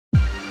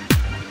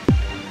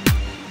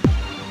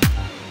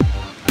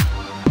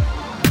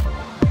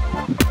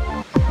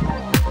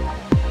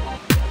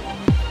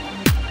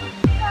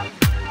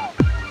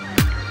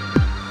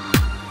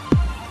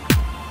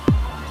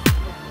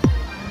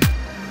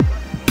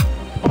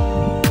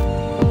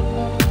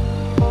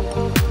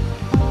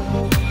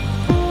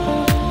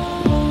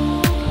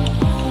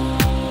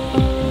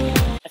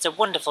It's a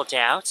wonderful day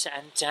out,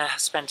 and I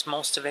spent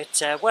most of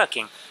it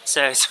working.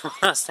 So it's one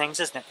of those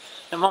things, isn't it?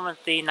 The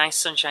moment the nice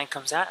sunshine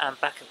comes out, I'm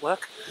back at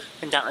work.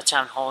 Been down at the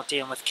town hall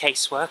dealing with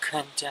casework,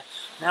 and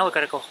now we've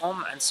got to go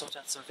home and sort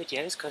out some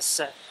videos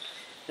because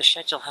the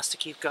schedule has to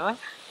keep going.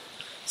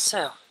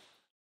 So,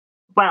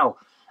 well,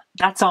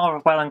 that's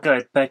all well and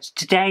good, but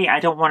today I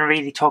don't want to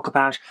really talk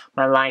about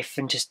my life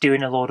and just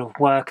doing a load of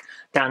work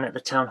down at the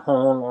town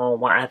hall or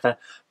whatever,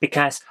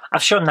 because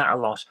I've shown that a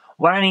lot.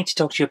 What I need to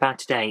talk to you about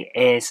today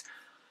is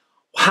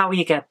how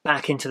you get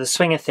back into the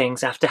swing of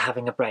things after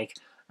having a break.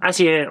 As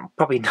you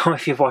probably know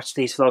if you've watched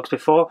these vlogs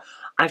before,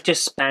 I've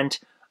just spent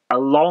a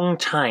long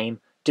time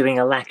doing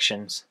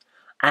elections.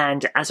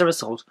 And as a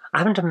result, I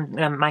haven't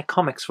done my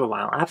comics for a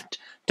while. I haven't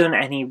done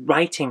any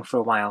writing for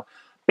a while.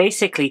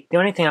 Basically, the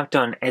only thing I've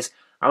done is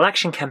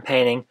election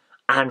campaigning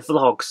and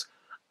vlogs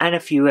and a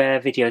few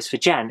videos for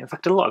Jen. In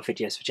fact, a lot of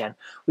videos for Jen.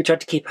 We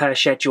tried to keep her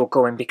schedule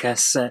going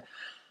because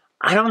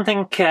I don't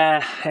think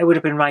it would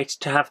have been right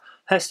to have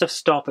her stuff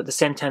stop at the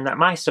same time that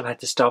my stuff had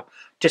to stop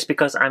just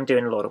because I'm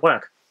doing a lot of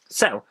work.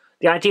 So,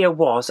 the idea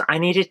was I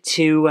needed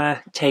to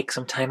take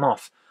some time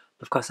off.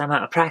 Of course, I'm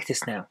out of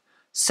practice now.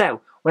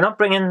 So, we're not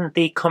bringing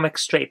the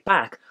comics straight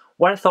back.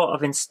 What I thought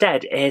of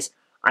instead is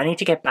I need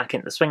to get back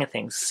into the swing of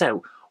things.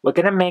 So, we're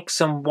going to make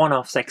some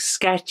one-offs like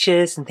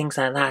sketches and things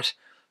like that.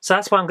 So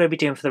that's what I'm going to be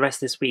doing for the rest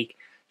of this week.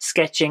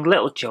 Sketching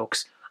little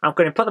jokes. I'm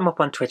going to put them up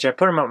on Twitter,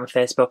 put them up on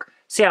Facebook,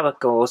 see how it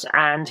goes,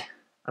 and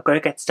I'm going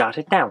to get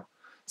started now.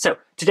 So,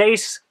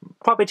 today's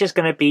probably just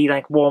going to be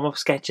like warm-up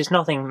sketches,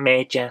 nothing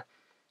major,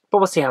 but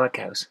we'll see how it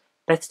goes.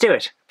 Let's do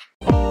it.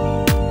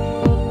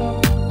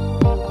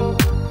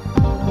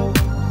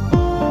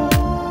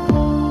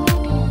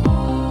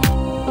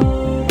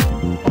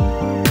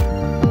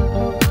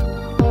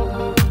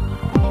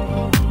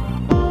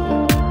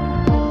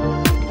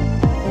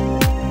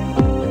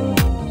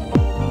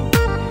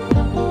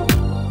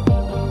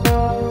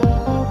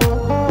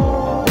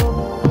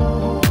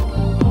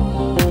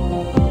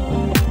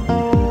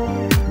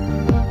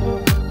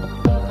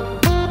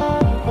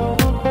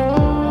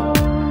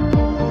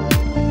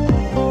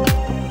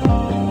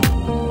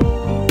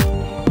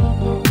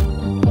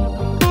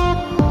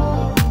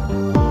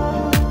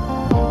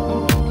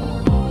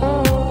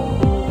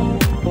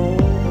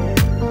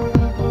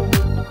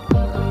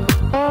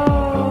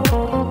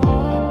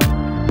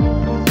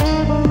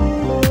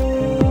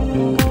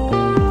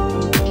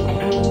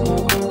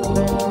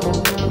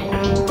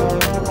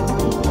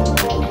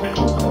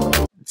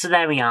 So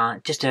there we are,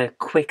 just a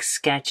quick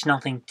sketch,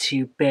 nothing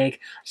too big.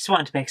 I just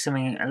wanted to make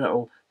something a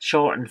little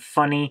short and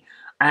funny,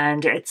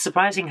 and it's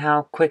surprising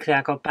how quickly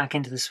I got back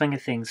into the swing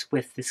of things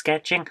with the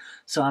sketching,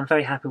 so I'm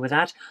very happy with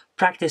that.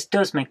 Practice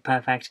does make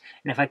perfect,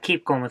 and if I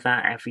keep going with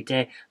that every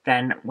day,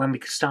 then when we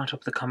start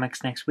up the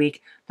comics next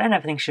week, then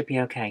everything should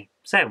be okay.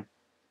 So,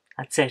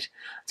 that's it.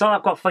 That's all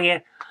I've got for you.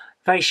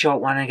 Very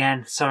short one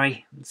again,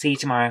 sorry. See you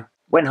tomorrow,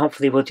 when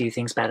hopefully we'll do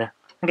things better.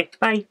 Okay,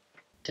 bye!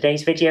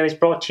 Today's video is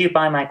brought to you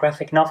by my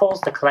graphic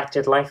novels, The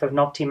Collected Life of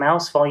Naughty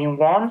Mouse, Volume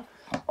 1,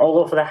 All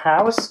Over the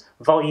House,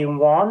 Volume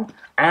 1,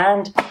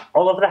 and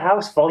All Over the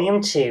House,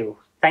 Volume 2.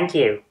 Thank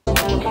you.